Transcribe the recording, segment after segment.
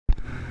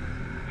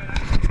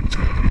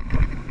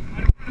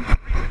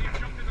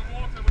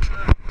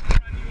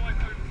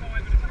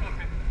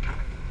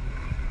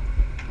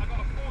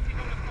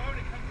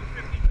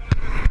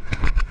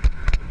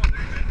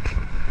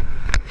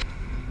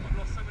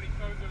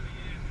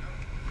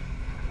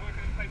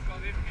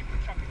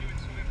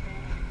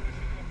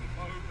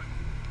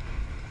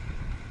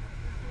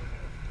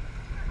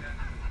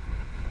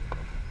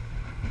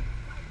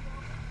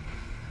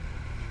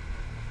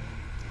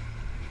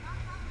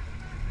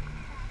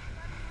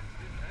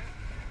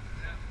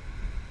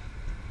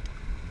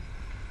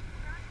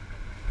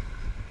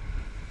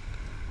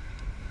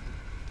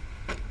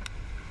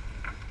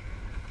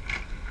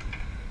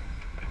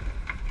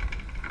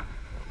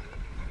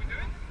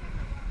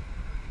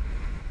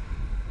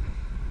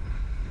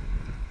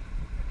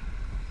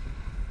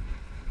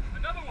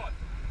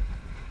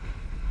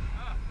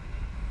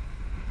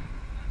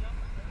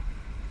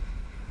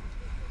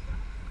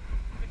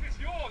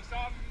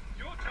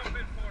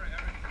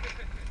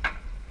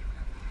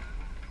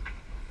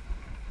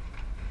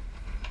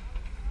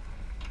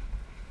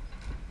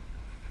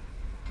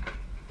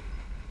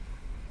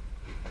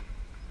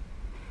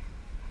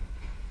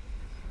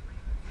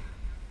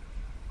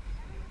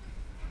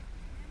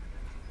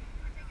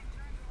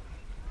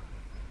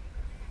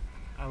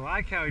I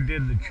like how he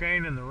did the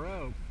chain and the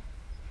rope.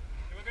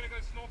 So we're going to go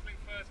snorkeling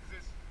first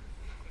because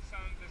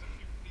there's a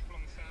few people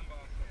on the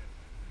sandbar.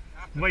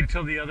 So Wait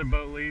till the other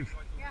boat leaves.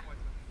 Yeah.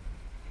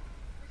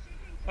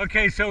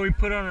 Okay, so we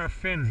put on our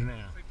fins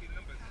now. Safety in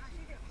numbers.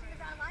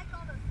 I like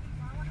all those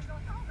people. I want to go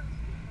with all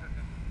those people.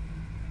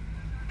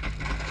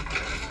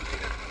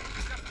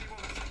 Definitely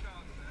won't see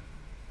sharks there.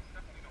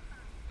 Definitely not.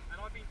 And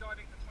I've been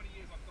diving for 20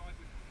 years. I've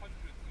dived with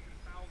hundreds, even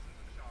thousands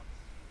of sharks.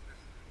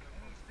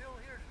 And he's still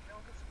here to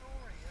tell the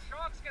story.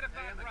 Sharks get a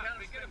bad rap.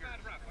 They get a bad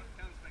rap.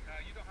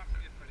 You don't have to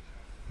be afraid of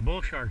sharks.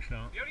 Bull sharks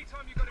don't. The only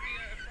time you've got to be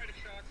afraid of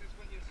sharks is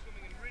when you're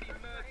swimming in really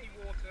murky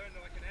water,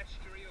 like an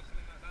estuary or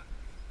something like that.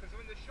 Because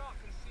when the shark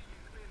can see you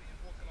clearly in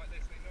water like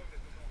this, they know that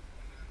you're not.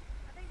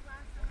 I think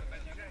last time they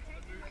showed me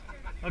taking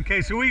pictures.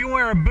 Okay, so we can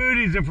wear our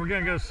booties if we're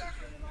gonna go. We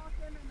lost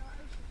them in the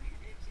ocean. She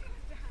was done.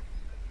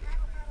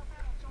 Paddle, paddle,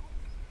 paddle, jump.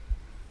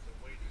 It's a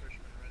wade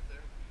fisherman right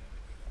there.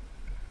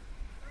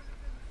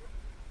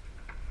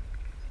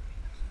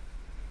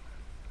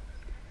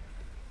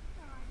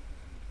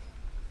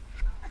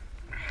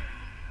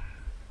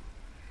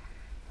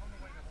 On the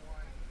way to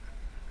Hawaii.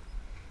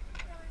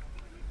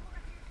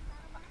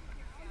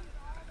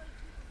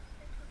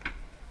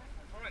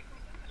 Alright,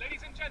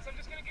 ladies and gents, I'm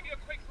just going to give you a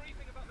quick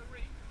briefing about the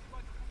reef. Would you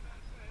like to come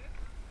downstairs?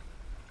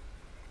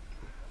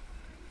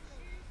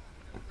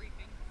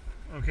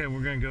 Okay,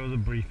 we're gonna go to the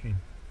briefing.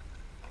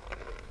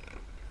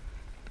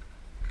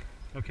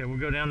 Okay, we'll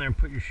go down there and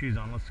put your shoes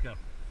on. Let's go.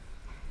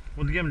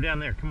 We'll get them down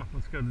there. Come on,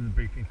 let's go to the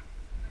briefing.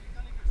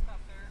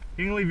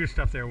 You can leave your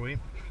stuff there,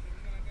 William.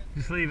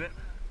 Just leave it.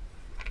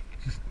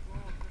 Just,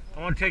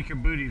 I want to take your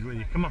booties with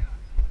you. Come on.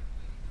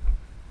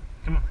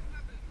 Come on.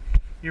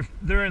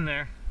 They're in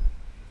there.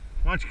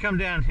 Why don't you come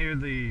down here?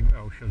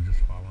 Oh, she'll just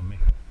follow me.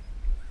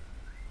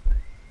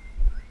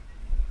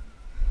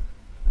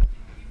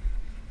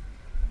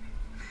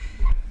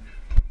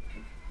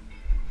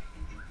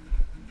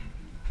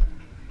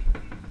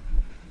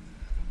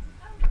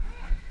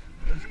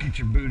 Let's get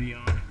your booty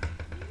on.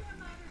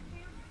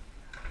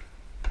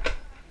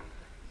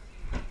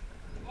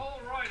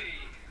 Alrighty.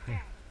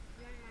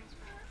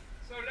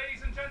 So,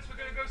 ladies and gents, we're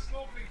going to go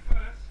snorkeling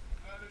first.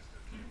 There's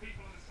a few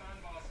people on the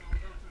sandbar, so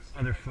we'll go to the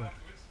Other Stingray foot.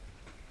 afterwards.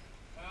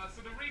 So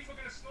the reef we're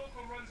going to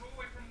snorkel runs all the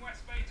way from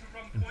West Bay to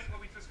Rum Point,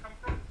 where we just come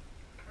from.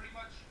 Pretty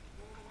much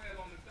all the way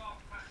along the dark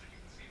patch that you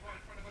can see right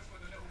in front of us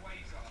where the little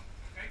waves are.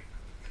 Okay?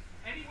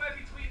 Anywhere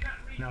between that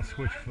reef Now and the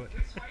switch land, foot.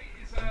 this way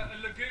is a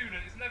lagoon,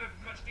 and it's never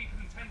much deeper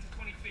than 10 to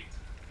 20 feet.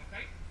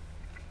 Okay?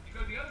 You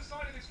go the other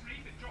side of this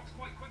reef, it drops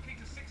quite quickly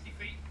to 60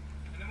 feet,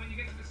 and then when you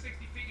get to the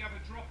 60 feet, you have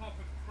a drop off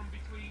from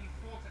between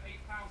 4,000 to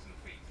 8,000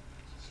 feet,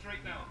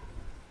 straight down.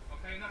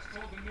 Okay, and that's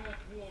called the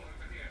North Wall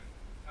over here.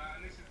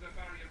 And this is the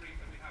barrier reef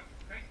that we have.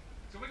 Okay,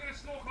 so we're going to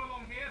snorkel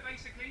along here.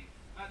 Basically,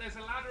 there's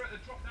a ladder,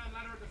 a drop-down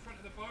ladder at the front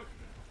of the boat.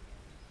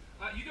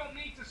 You don't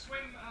need to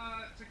swim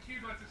to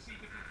Cuba to see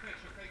different fish.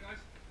 Okay,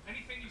 guys.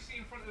 Anything you see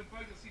in front of the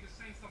boat, you'll see the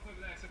same stuff over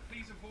there. So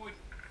please avoid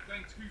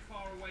going too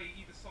far away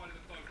either side of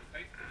the boat.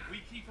 Okay, we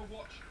keep a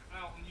watch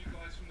out on you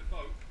guys from the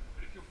boat.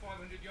 But if you're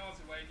 500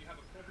 yards away and you have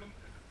a problem,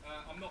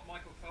 I'm not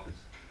Michael Phelps,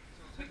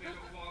 so it'll take me a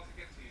little while to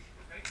get to you.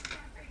 Okay.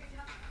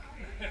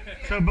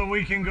 So, but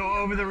we can go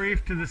over the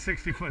reef to the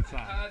 60-foot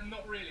side.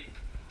 Not really.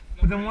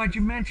 But then why'd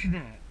you mention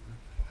that?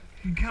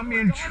 You got me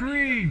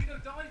intrigued.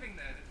 There's no diving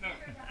there. No.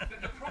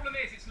 The problem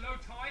is it's low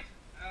tide,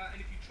 and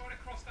if you try to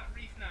cross that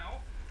reef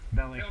now,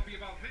 Belly. there'll be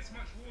about this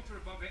much water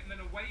above it, and then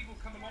a wave will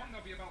come along.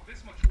 There'll be about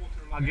this much water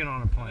I'll along. get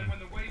on a And plane. then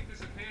when the wave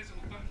disappears, it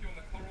will dunk you on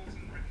the corals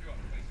and rip you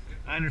up, basically.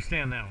 I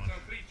understand that one. So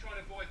please try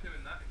to avoid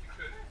doing that if you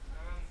could.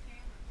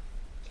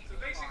 So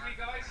basically,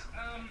 guys,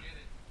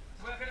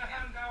 we're going to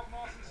hand out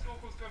masks and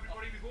snorkels to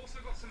everybody. We've also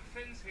got some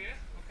fins here,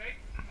 okay?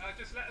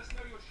 Just let us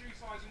know your shoe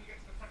size when you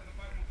get to the front of the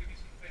boat and we'll give you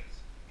some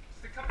fins.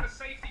 Just a couple of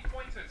safety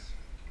pointers.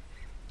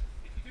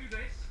 If you do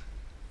this,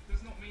 it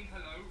does not mean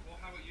hello or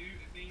how are you,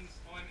 it means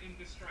I'm in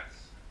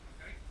distress,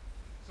 okay?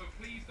 So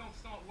please don't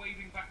start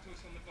waving back to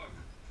us on the boat,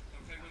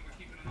 okay, when we're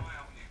keeping an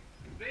eye out on you.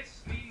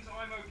 This means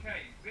I'm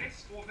okay.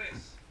 This or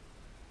this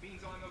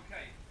means I'm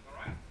okay,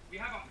 alright? We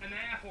have an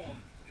air horn.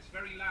 It's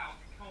very loud.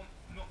 You can't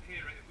not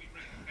hear it if we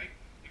ring, okay?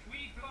 If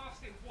we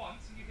blast it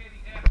once and you hear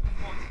the air horn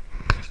once,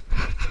 just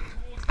please look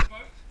towards the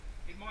boat.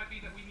 It might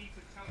be that we need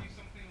to tell you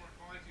something or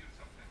advise you of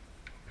something,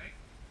 okay?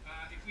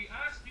 If we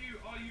ask you,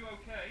 are you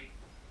okay,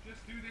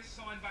 just do this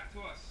sign back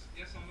to us.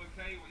 Yes, I'm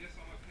okay, or yes,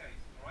 I'm okay,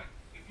 alright?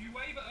 If you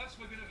wave at us,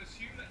 we're going to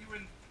assume that you're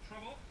in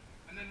trouble.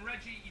 And then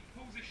Reggie, he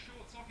pulls his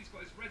shorts off, he's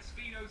got his red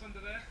Speedos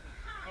under there.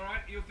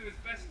 Alright, he'll do his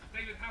best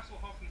David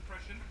Hasselhoff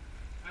impression.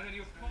 And then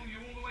he'll pull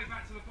you all the way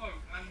back to the boat.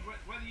 And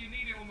whether you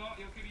need it or not,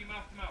 he'll give you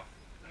mouth to mouth.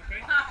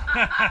 Okay?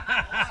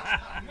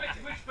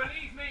 which,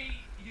 believe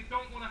me, you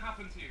don't want to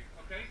happen to you.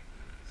 Okay?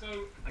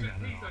 So, just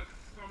please don't.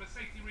 From a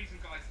safety reason,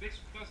 guys, this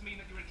does mean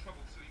that you're in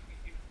trouble. So,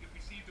 if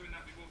we see you doing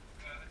that, we will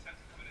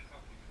attempt to come in and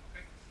help you.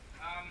 Okay?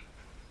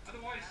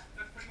 Otherwise,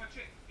 that's pretty much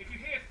it. If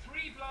you hear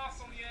 3 blasts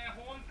on the air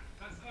horn,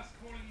 that's us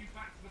calling you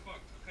back to the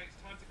boat. Okay? It's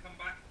time to come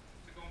back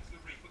to go onto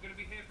the reef. We're going to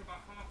be here for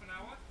about half an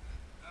hour.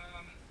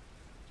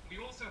 We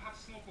also also have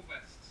snorkel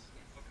vests.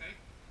 Okay,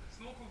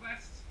 snorkel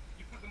vests,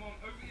 you put them on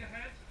over your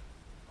head.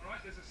 All right,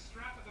 there's a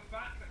strap at the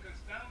back that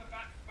goes down the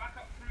back, back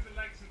up through the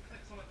legs and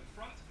clips on at the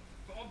front.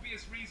 For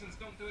obvious reasons,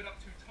 don't do it up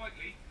too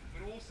tightly,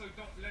 but also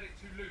don't let it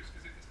too loose,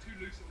 because if it's too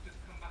loose, it will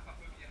just come back up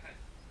over your head.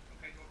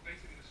 Okay, so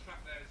basically the strap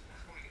there is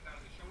what's holding it down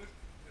to your shoulders.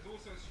 There's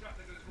also a strap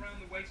that goes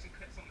around the waist and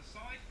clips on the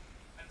side.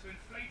 And to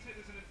inflate it,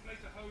 there's an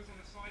inflator hose on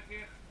the side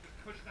here. Just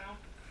push down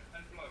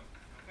and blow.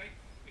 Okay.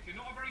 If you're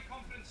not a very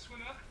confident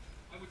swimmer,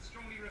 I would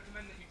strongly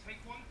recommend that you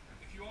take one.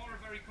 If you are a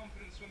very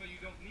confident swimmer,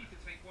 you don't need to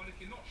take one. If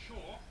you're not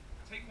sure,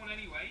 take one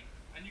anyway,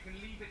 and you can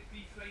leave it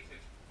deflated.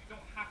 You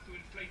don't have to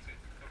inflate it.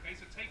 Okay,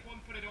 so take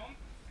one, put it on,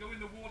 go in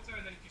the water,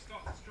 and then if you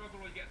start to struggle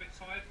or you get a bit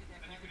tired,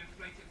 then you can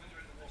inflate it when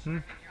you're in the water.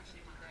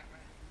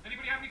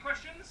 Anybody have any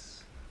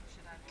questions?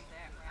 Should I do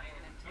that rather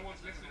than No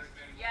one's listening to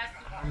me anymore. Yes.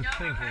 I'm No more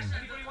thinking. questions.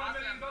 Anybody want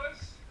 $1 million?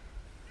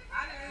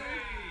 I do.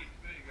 Hey,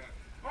 there you go.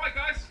 All right,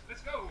 guys,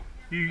 let's go.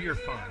 You're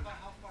fine.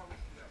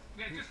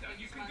 Yeah, just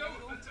you can go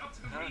up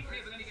to the reef here,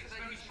 but then it gets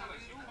very shallow,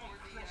 so you can't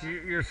cross.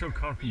 You're so You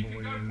comfortable can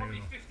with go your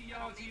probably noodle. 50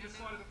 yards either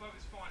side of the boat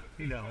is fine, but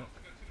You please don't. don't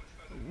go too much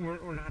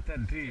further. We're not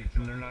that deep,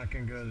 and they're not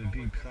going to go to the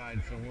deep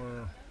side, so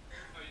we're... No,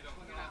 you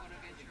don't. you're not going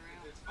to venture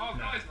out? Oh,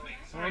 guys, please,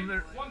 sorry.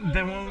 Well, One more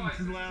they rule, won't guys.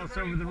 This is allow a us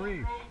very over the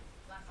important reef. rule.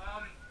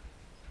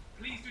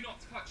 Please do not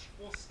touch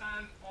or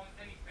stand on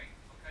anything,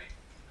 okay?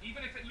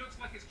 Even if it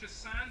looks like it's just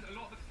sand, a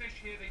lot of the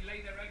fish here, they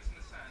lay their eggs in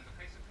the sand,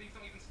 okay? So please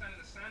don't even stand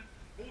in the sand.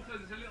 Also,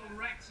 there's a little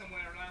wreck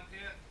somewhere around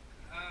here.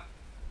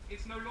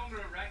 It's no longer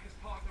a wreck, it's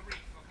part of the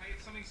reef, okay?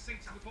 If something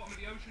sinks to the bottom of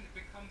the ocean, it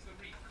becomes the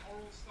reef.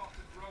 Corals start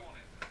to grow on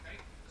it,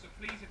 okay? So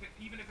please,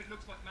 even if it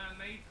looks like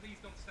man-made, please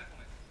don't step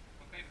on it,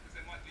 okay? Because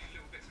there might be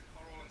little bits of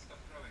coral and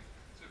stuff growing.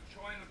 So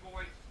try and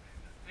avoid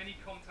any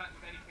contact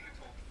with anything at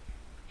all.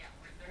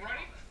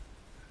 Alrighty?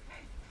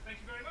 Thank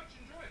you very much,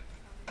 enjoy it.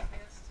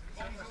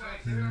 Bombs away.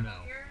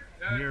 No.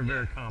 You're a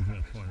very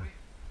confident swimmer.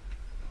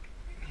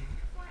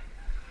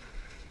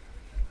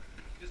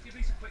 Just give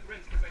these a quick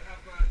rinse because they have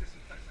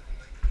disinfectant.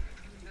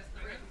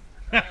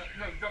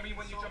 No, I mean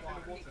when you jump in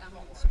the water. I'm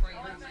going to spray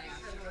on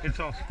that. It's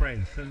all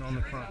sprayed, sitting on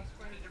the front.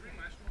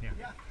 Yeah.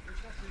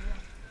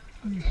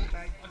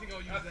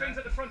 Fins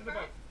at the front of the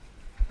boat.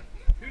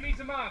 Who needs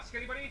a mask?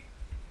 Anybody?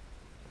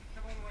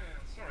 Come all the way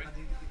out. Sorry.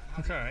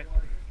 It's all right.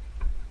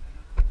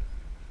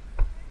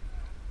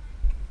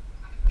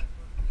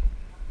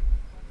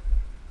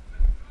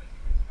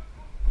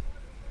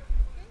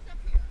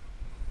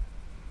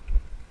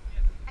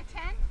 A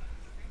 10?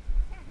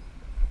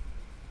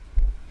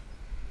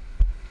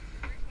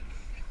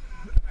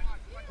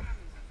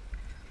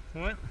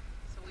 What?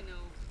 So we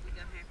know we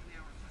got half an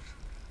hour.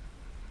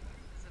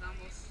 Is it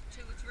almost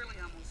 2? It's really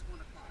almost 1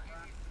 o'clock,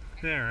 right?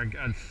 There,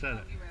 I said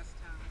it. U.S.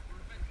 time.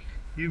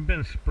 You've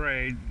been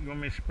sprayed. You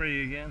want me to spray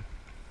you again?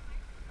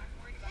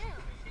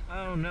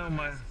 Oh no,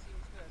 my...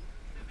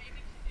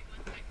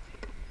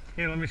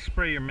 Here, let me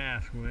spray your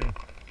mask, will you?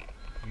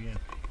 Again.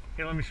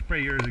 Here, let me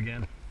spray yours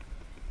again.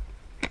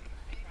 Have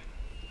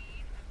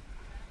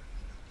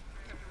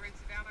to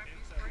rinse it out after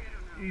you spray it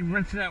or no? You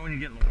rinse it out when you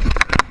get in the water.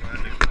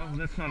 Oh,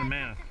 that's not a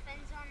mask. The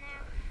fins on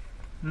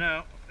there?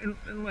 No,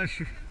 unless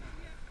you...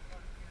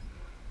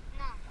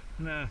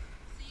 No. No.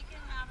 So you can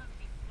have them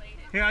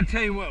deflated. Here, I'll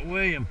tell you what,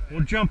 William.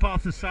 We'll jump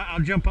off the side. I'll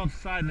jump off the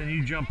side, and then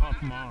you jump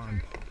off my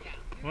arm.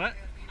 What?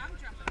 I'm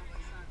jumping over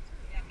the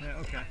side too. Yeah,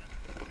 okay.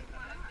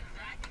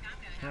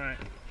 Right.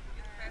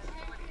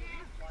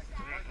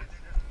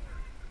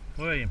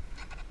 William,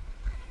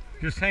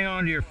 just hang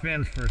on to your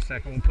fins for a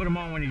second. We'll put them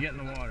on when you get in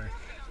the water.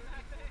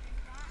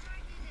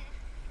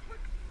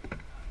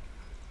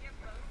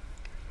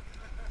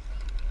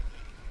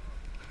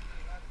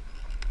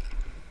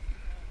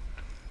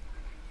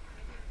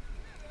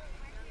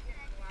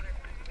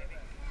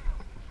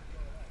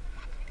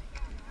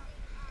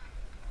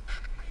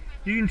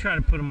 You can try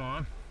to put them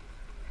on,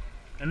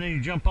 and then you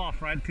jump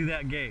off right through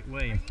that gate,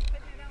 William.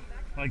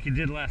 Like you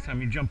did last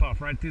time. You jump off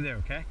right through there,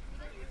 okay?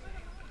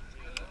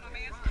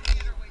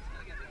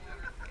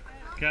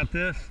 Got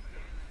this?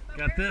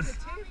 Got this?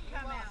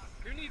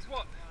 Who needs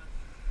what?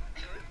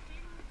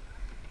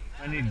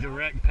 I need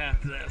direct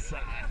path to that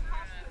side.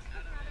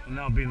 And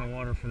I'll be in the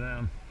water for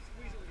them.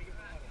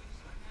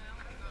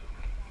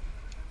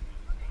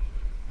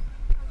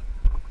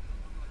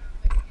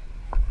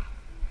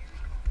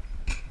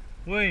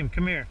 William,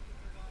 come here.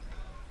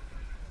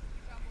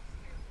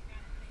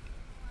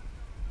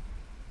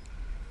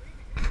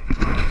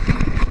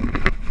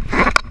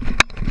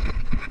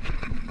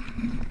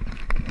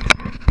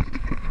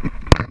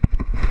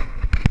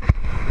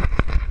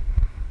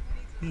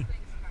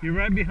 You're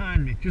right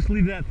behind me. Just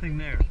leave that thing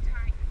there.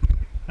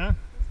 Huh?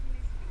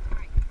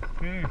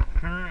 Here,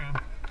 turn around.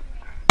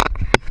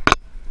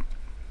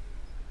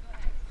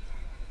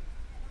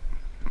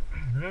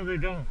 No, they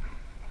don't.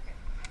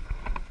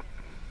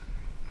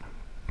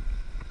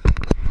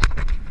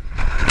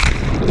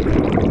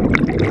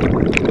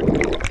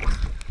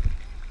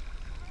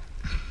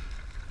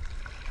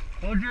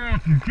 Hold your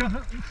hands,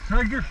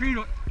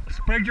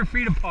 spread your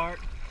feet apart,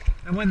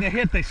 and when they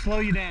hit, they slow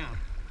you down.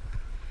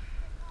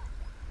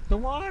 The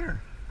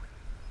water.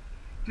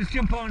 Just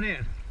jump on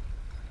in.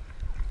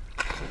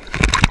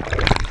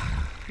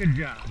 Good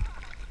job.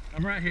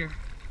 I'm right here.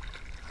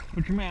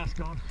 Put your mask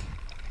on.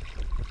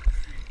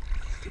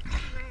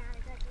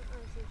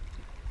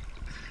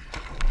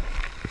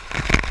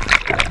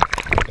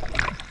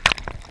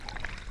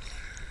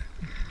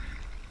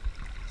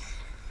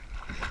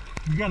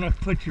 You gotta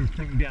put your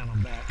thing down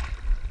on back.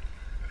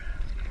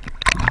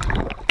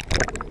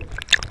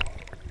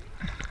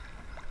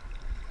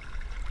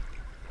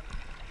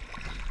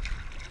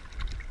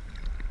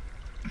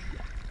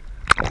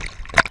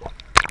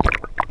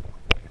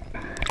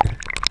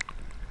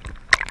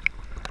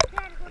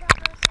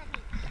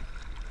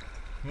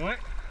 What?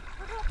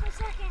 Hold on for a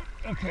second.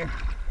 Okay.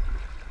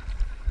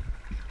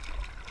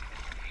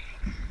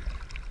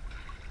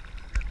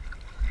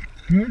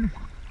 Good.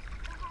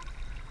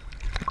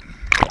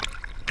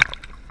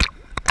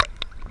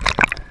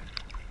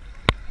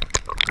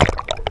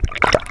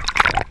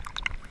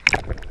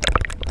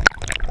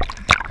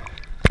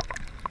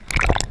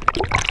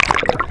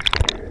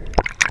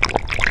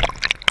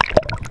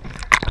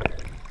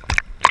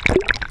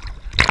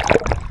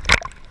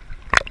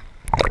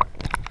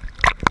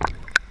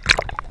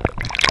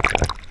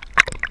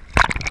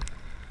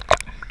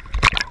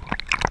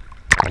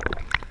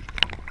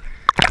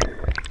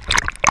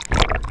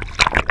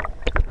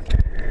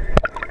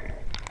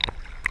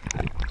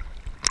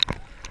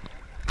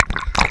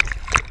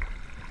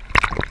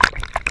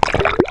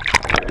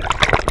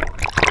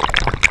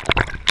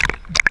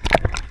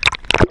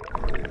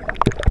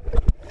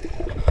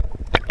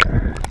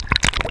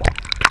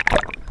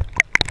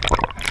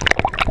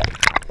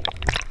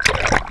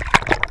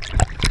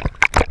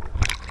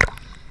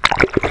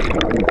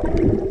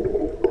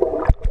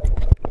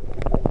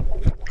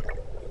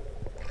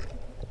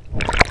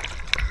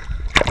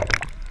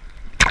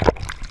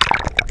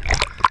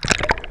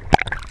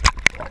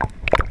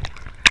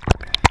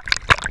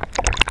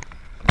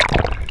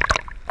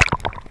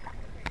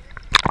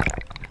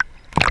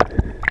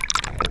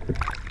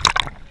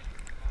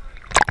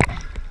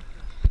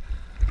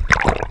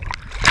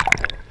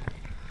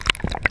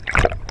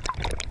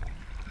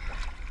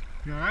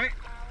 You alright?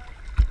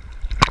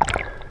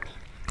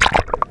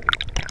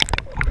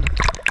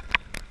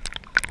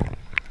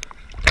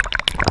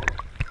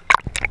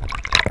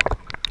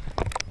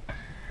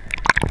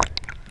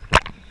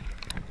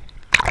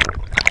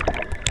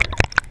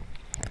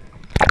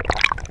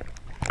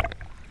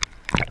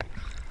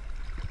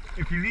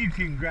 If you need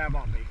to, you can grab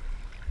on me.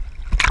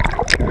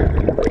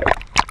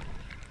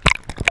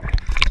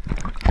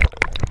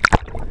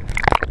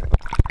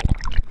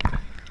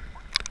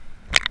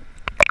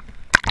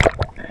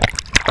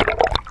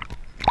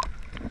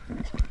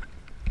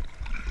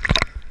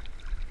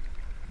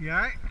 You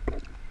alright?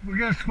 We're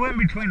going to swim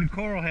between the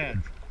coral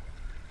heads.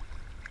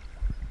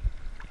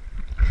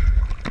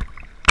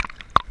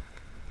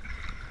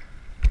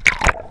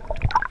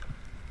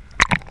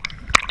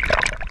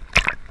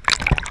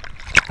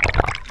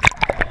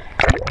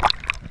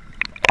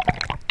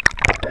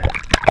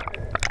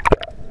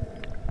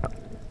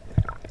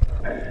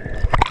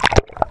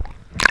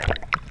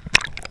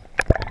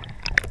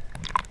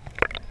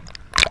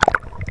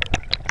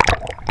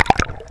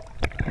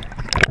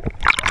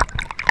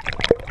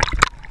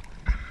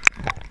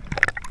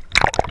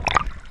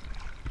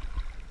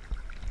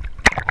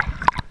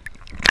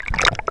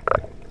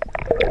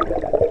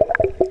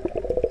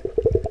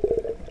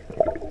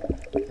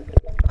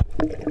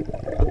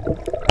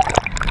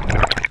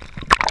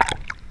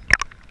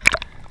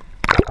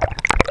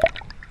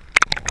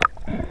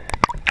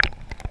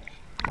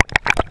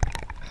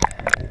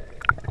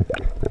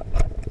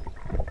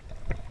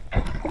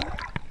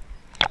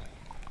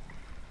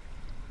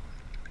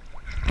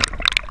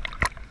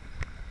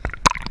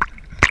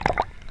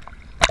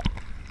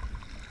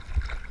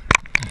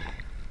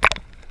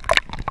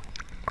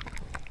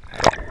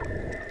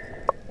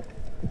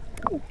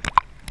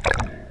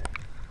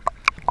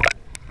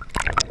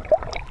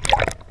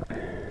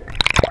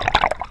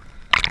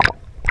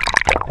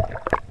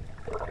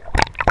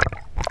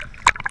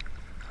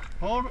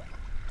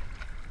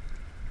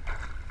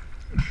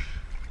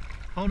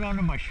 Hold on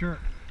to my shirt.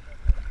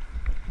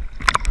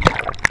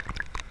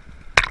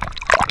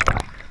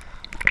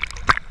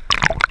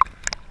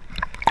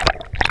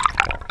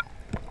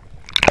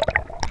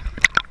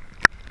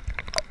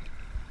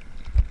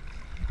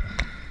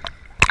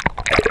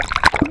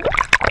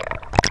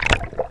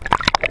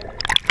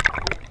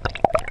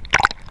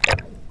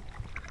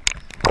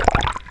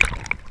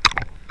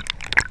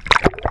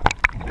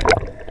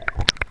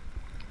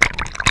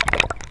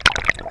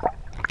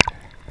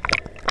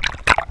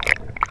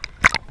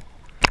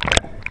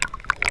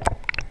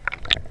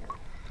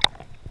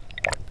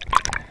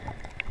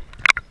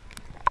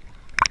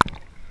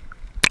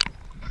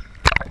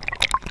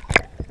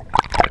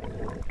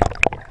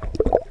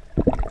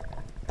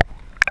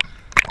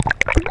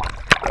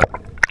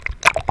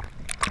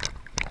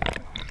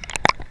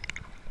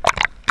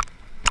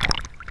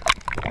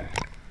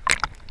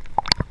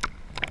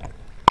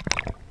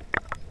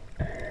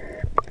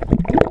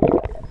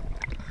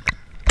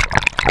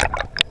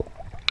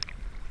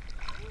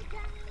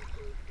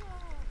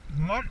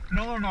 What?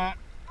 No, they're not.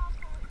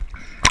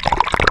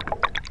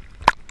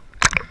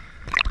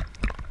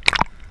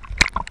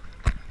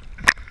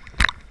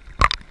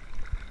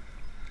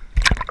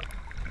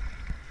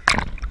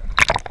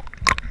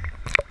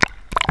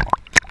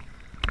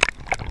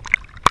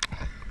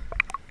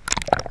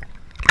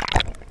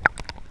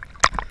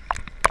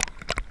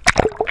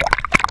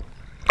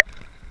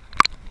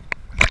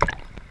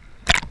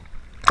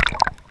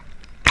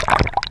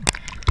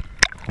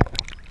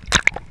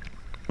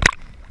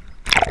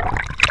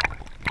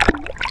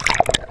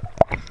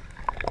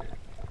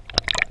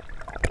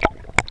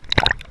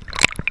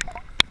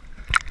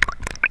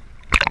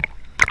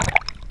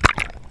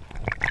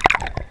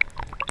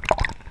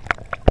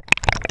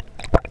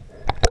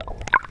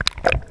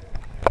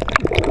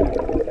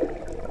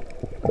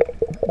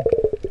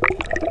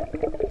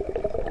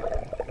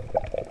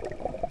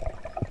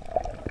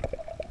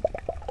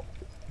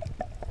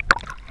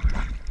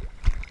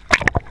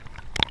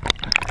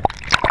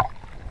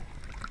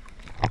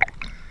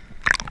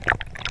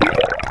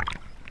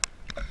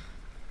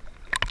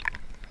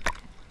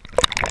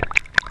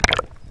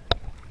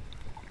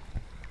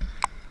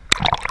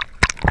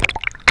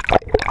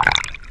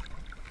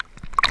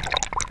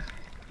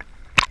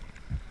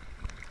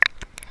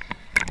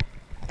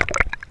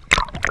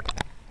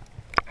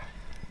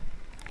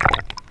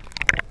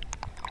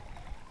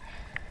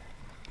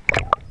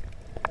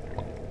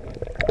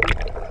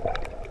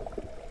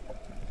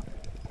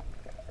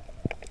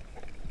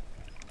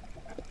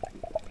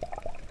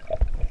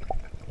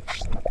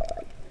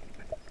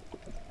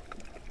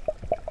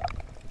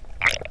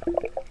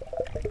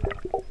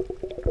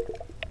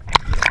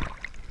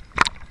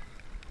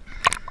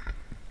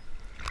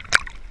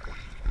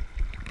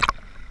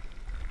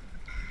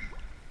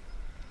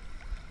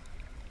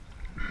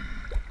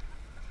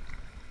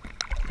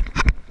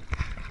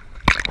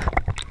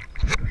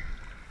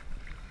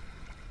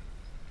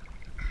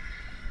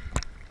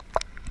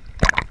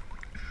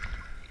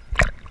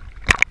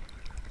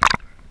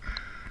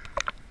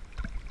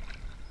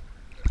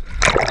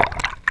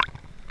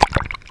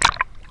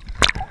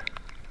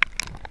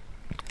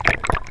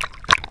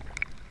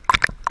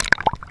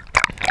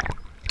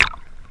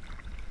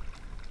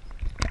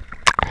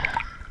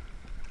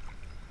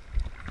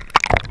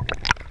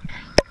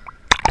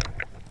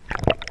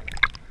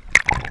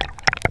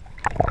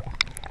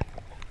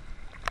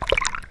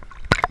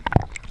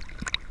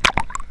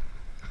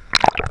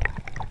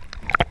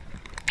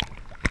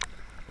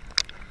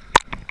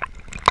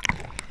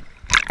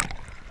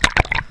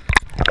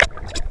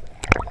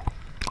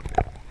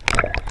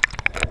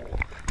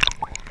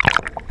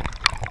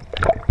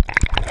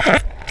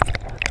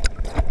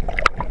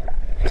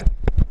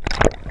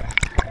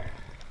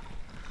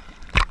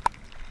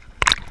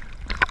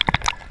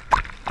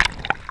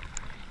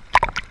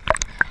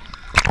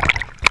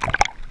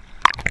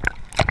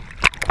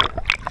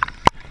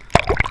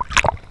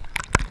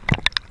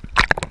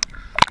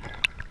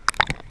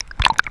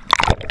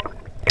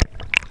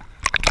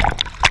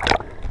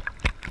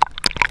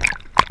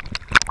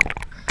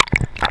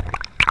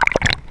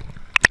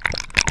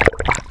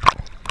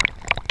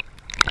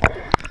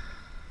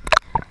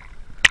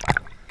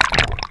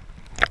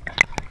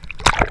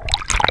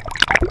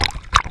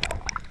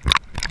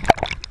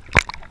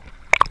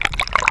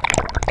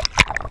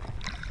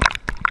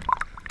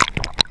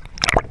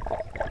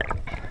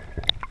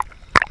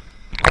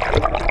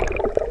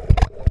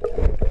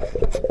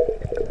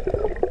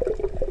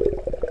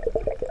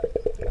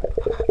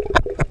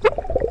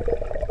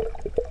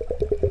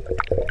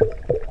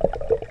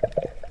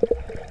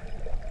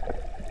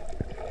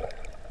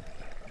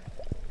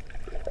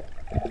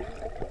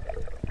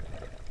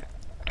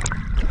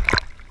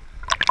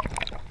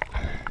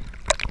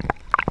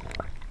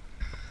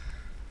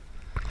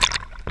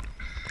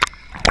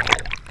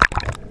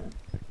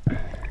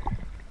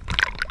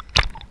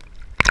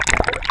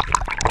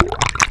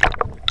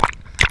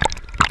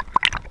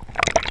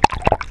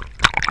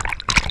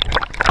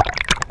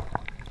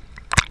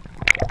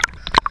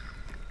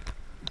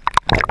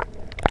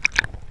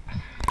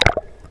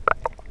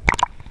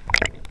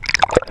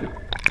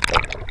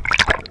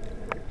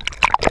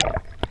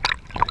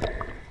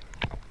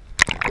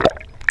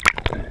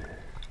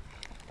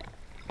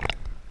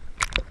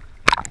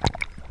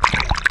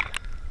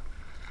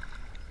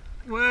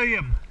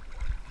 William,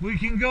 we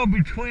can go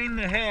between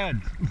the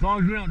heads as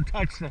long as we don't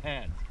touch the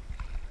head.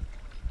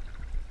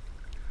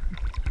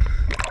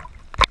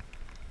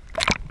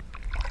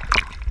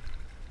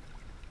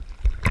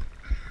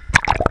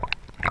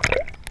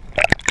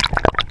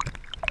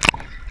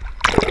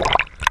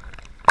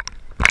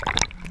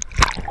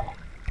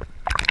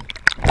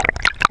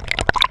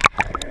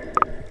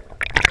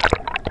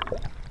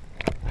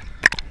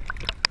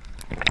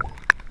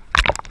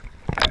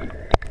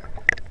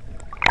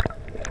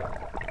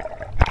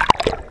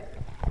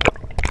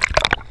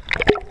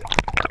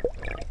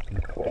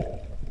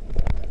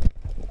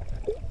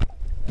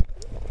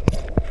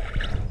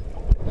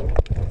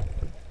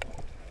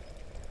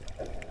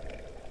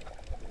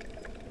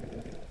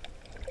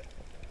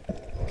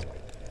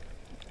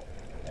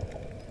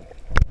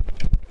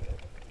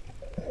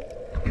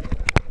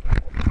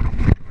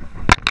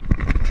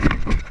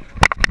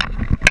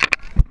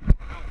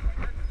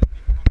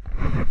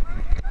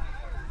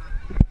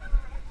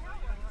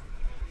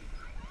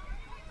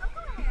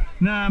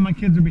 Nah, my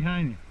kids are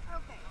behind you.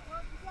 Okay.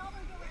 Well, if y'all want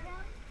to go with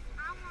him,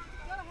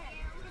 go ahead.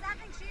 Because I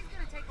think she's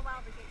going to take a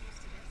while to get used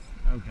to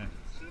this. Okay.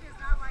 She does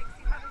not like,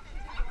 see how she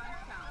did the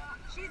last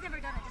time. She's never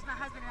done it. Just my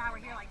husband and I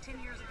were here like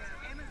 10 years ago.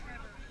 Emma's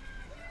never.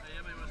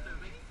 Hey, Emma, what's that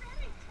mean?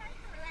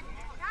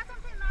 That's what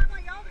I'm saying, Mom.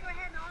 Like, y'all go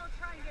ahead and I'll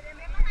try and get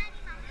Emma. Behind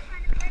you, Mom.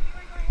 Behind him. Baby, you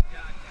want to go ahead? Yeah,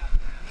 I got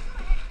it.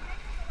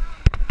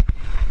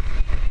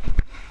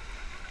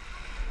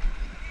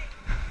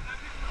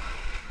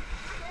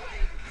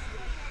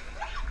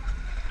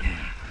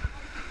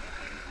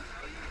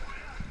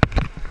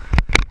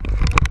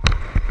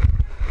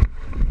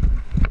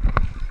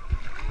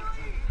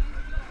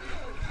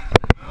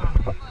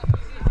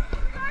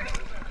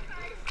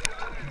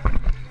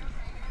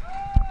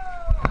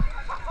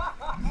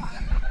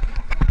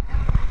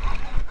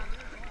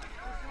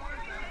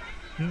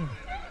 Sure.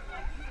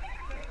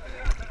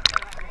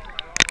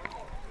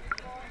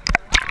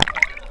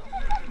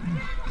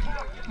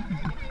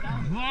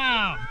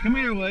 Wow, come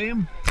here,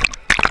 William.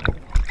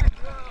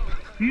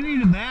 You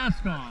need a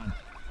mask on.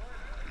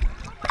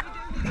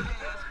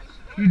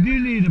 You do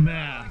need a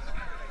mask.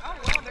 Oh,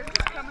 well, they're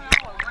just coming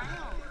all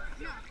around.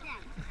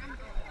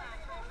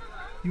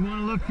 You want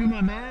to look through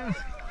my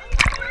mask?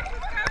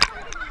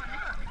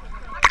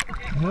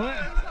 What?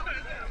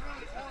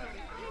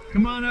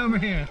 Come on over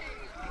here.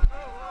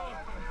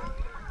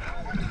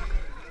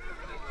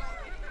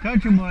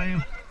 Touch him,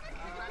 William.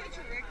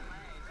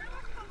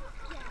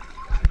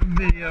 I'm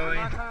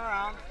videoing. Turn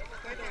around.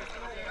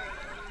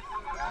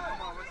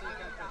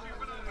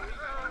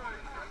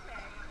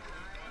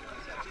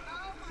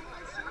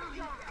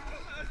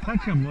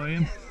 Touch him,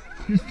 William.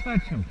 Just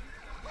touch him.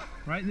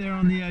 Right there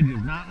on the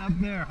edges. Not up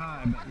there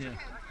high, but yes.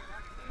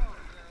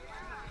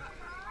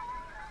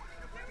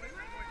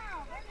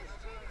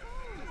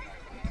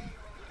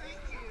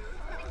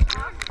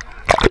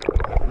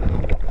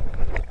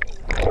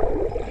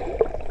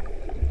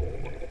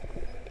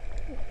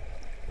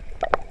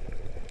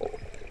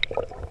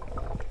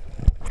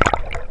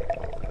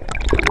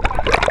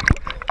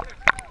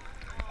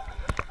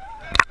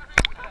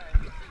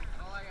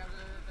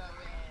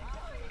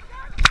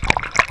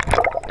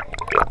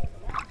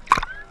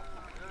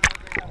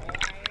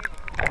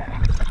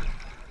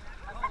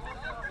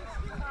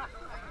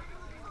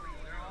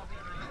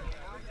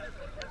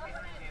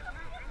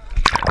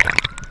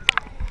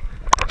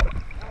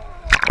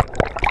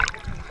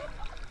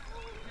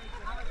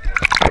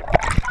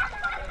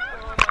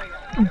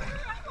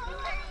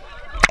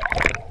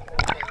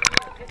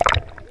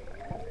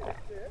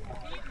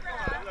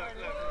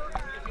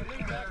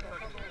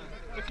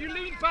 If you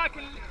lean back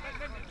and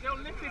they'll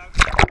lift it.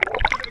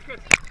 Give it a kiss.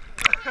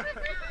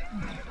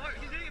 Mark,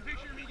 can you take a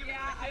picture of me giving it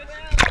a kiss?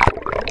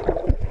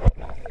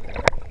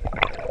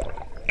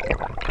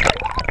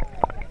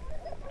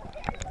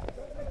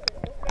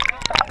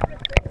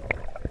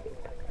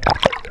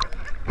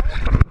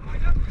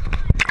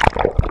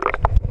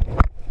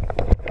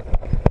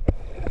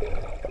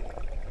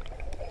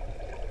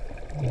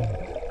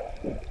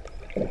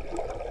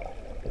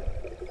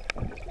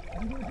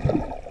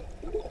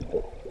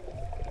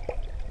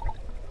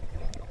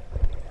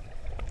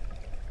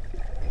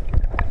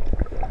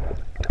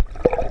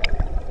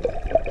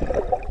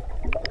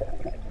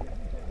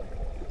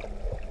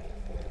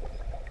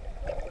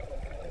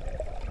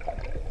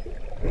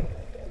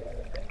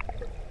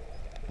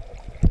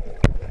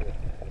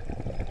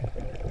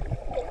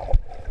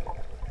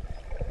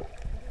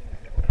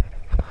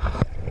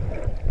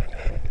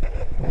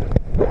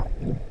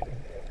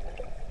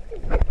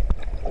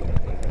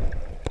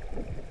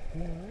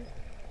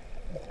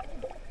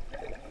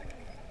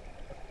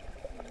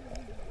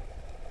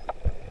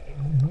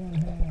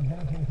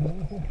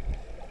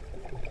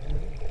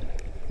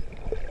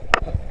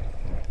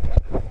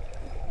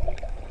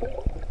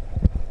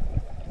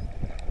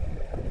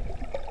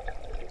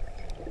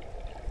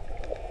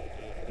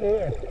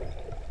 Here.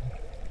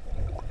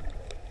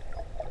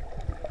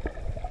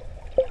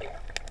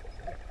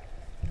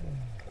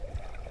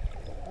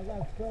 I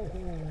got stroke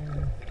in.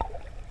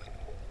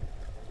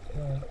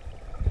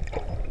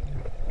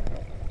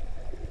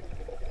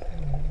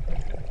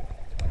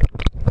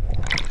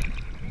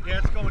 Yeah,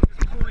 it's going.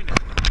 Just point it.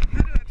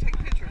 How do I take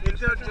pictures? It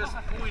does just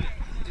point it.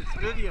 It's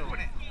video.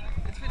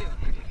 It's video.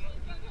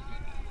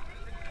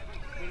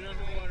 Put it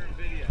underwater and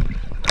video.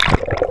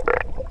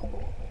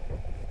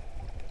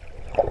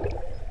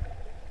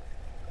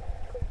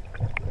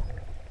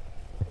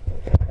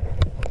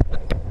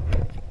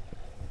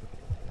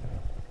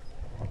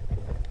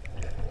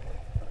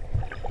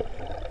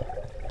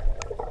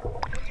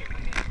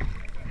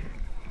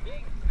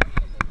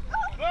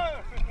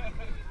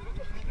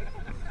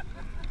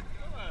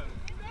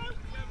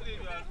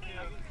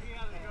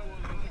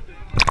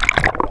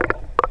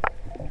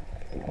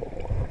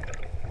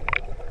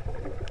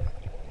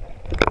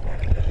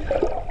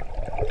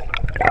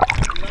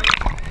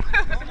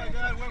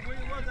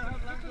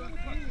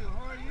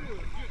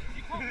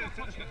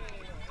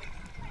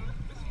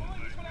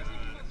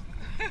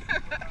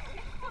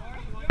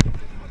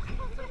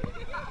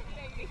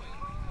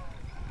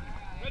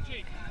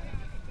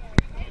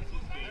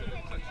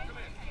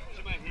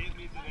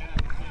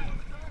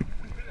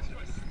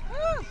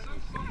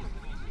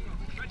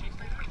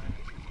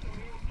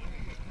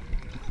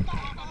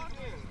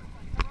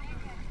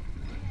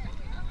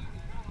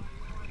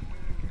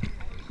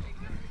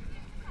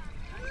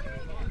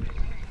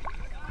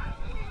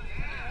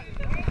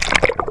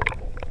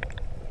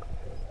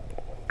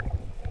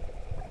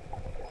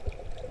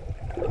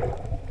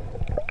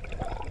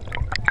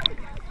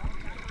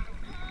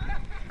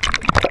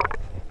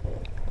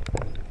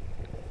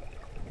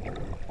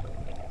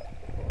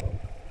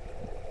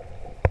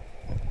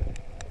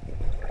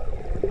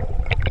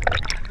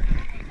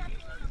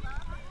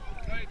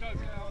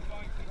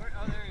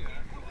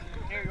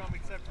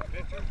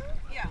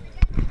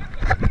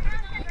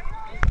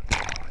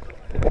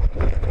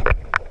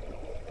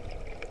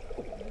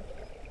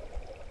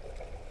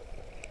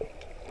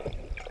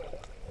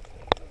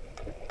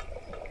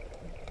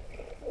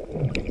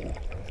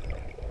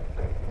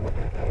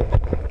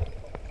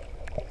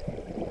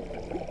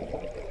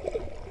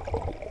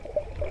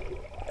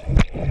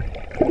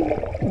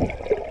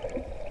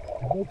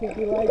 think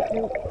he likes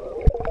you?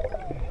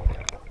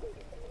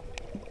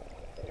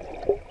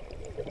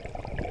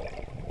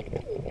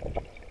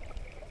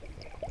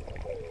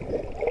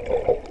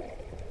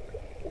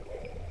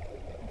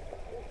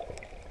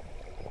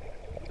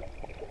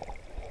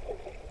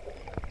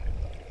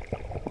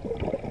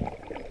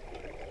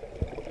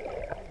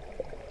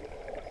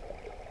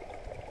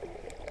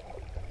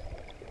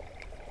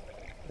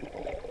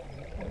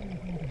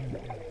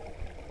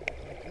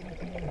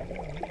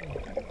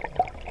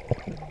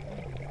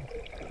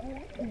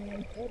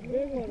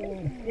 Big one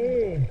wants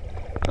food.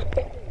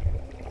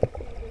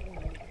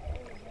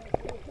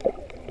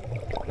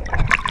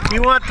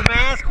 You want the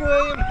mask,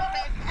 William?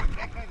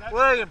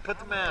 William, put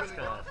the mask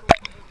on.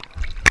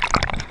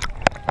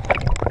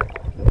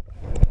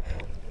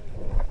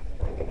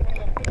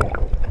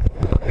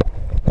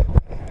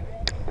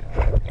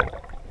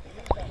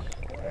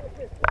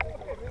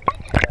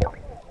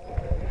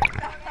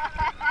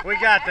 We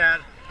got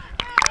that.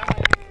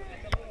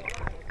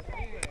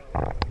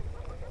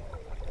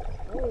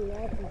 Oh, he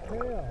lost his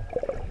tail.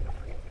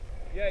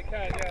 Yeah, it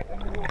can, yeah.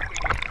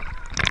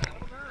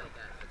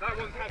 That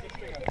one's had a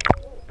stinger.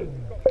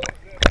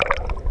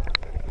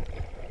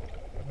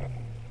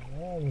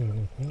 Oh, this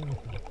is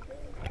beautiful.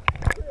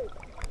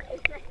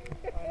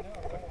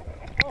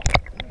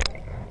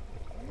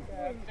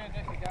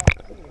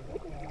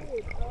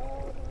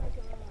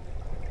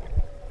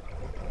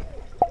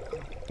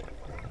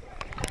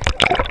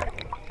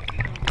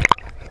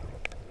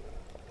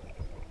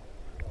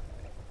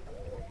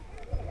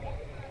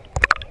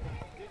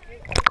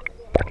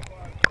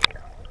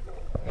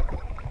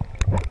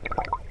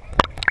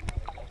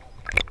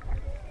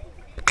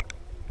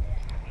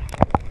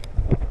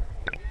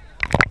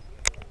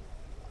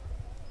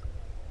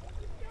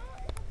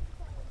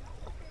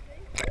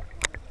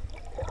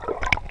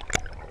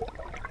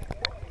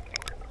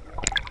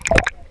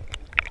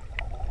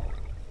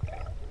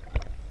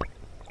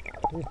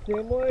 You see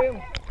him,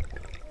 William?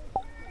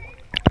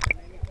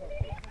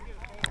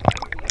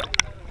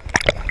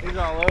 He's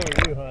all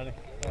over you, honey.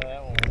 Oh,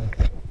 that one was.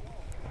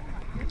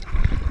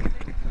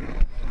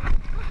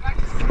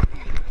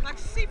 Like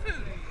seafood.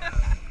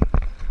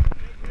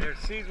 There,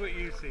 sees what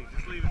you see.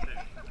 Just leave it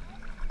there. Oh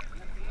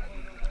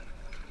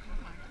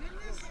my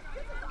goodness. So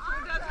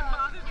it doesn't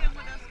bother them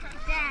with us touching?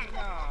 Dad.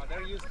 No,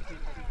 they're used to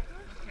people.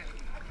 Okay.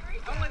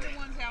 Only the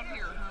ones out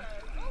here, huh?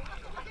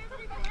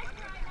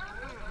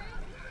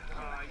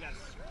 I got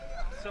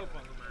soap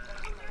on the mat.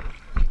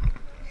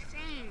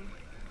 Same.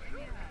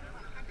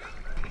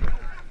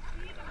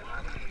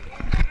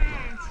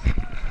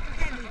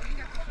 You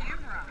got the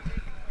camera.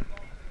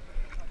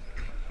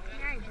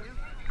 Yeah, I do.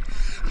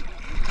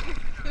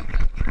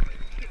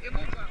 It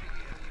won't bother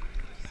you.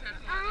 Just have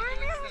to Oh,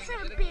 release there's them.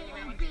 a Let it go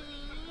around. baby.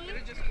 Let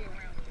it just go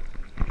around.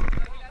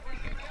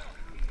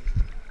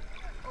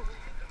 Oh,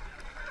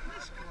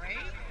 Miss Gray,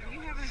 are you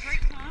having a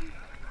great time?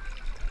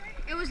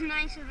 It was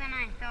nicer than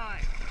I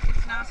thought.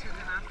 It's nicer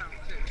than I thought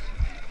too.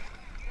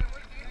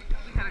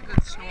 We had a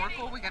good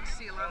snorkel. We got to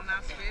see a lot of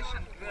nice fish.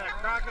 And Yeah,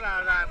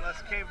 crocodile dive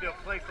must have came to a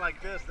place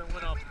like this, then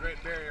went off the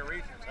Great Barrier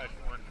Reef and touched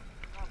one.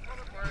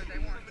 where they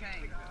weren't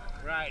tame.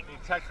 Right, he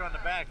touched her on the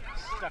back and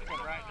stuck one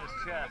right in his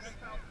chest.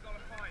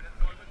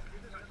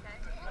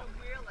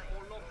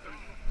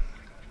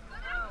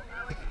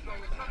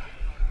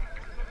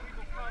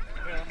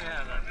 Here, let me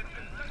have that.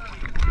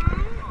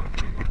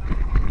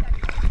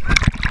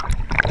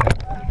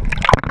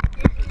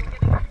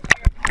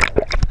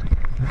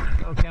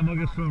 Okay, I'm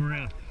gonna go swim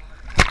around.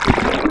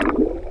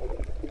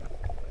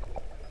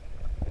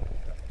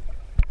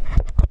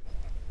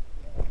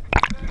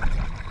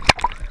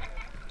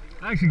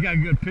 I actually got a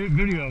good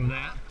video of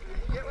that.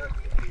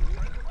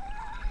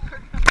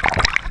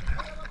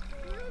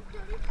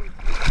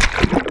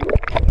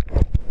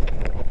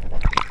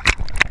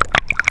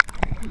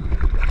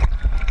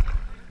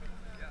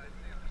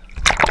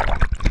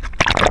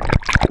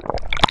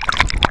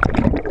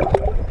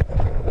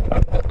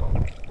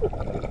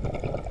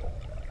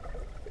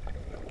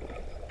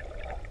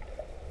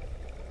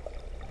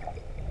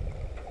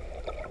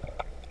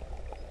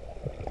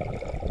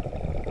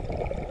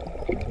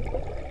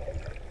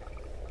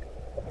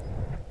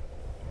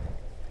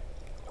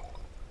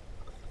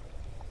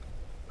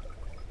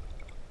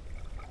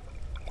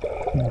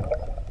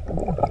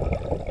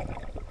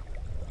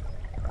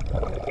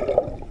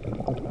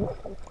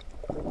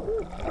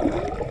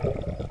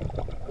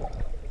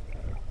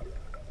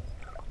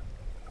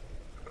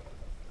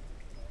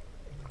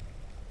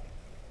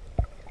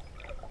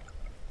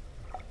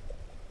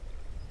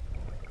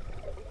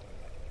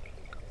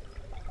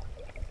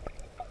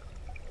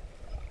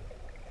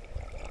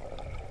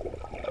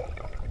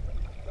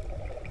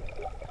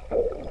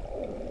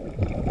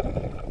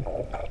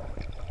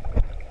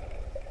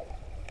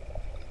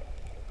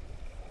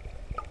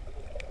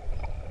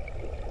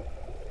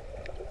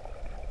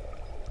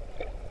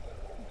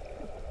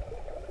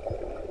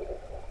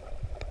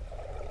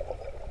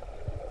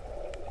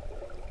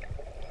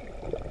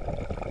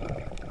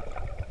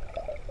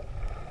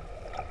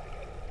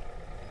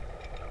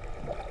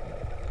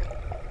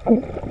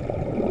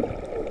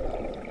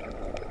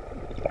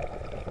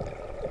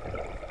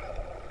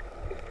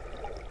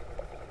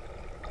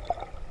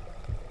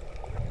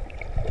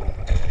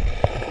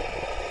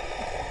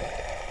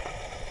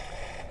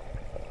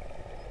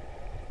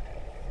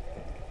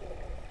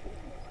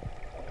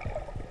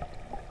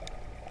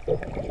 Say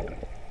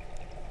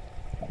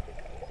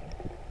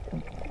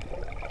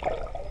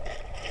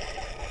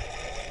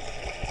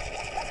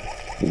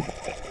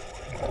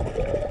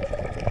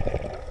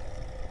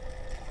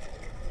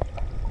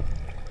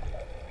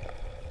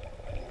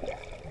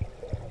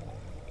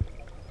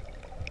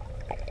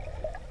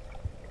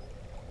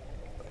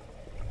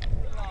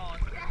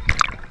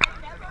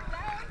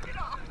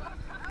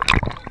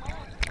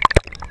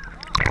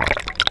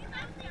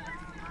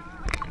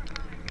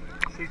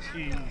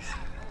cheese.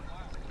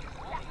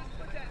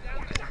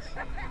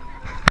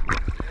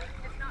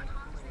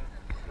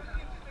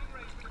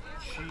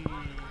 Cheese.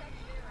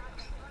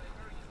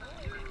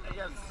 I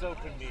got soap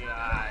in the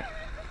eye.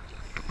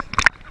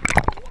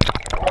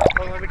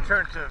 Well, let me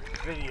turn to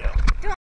video.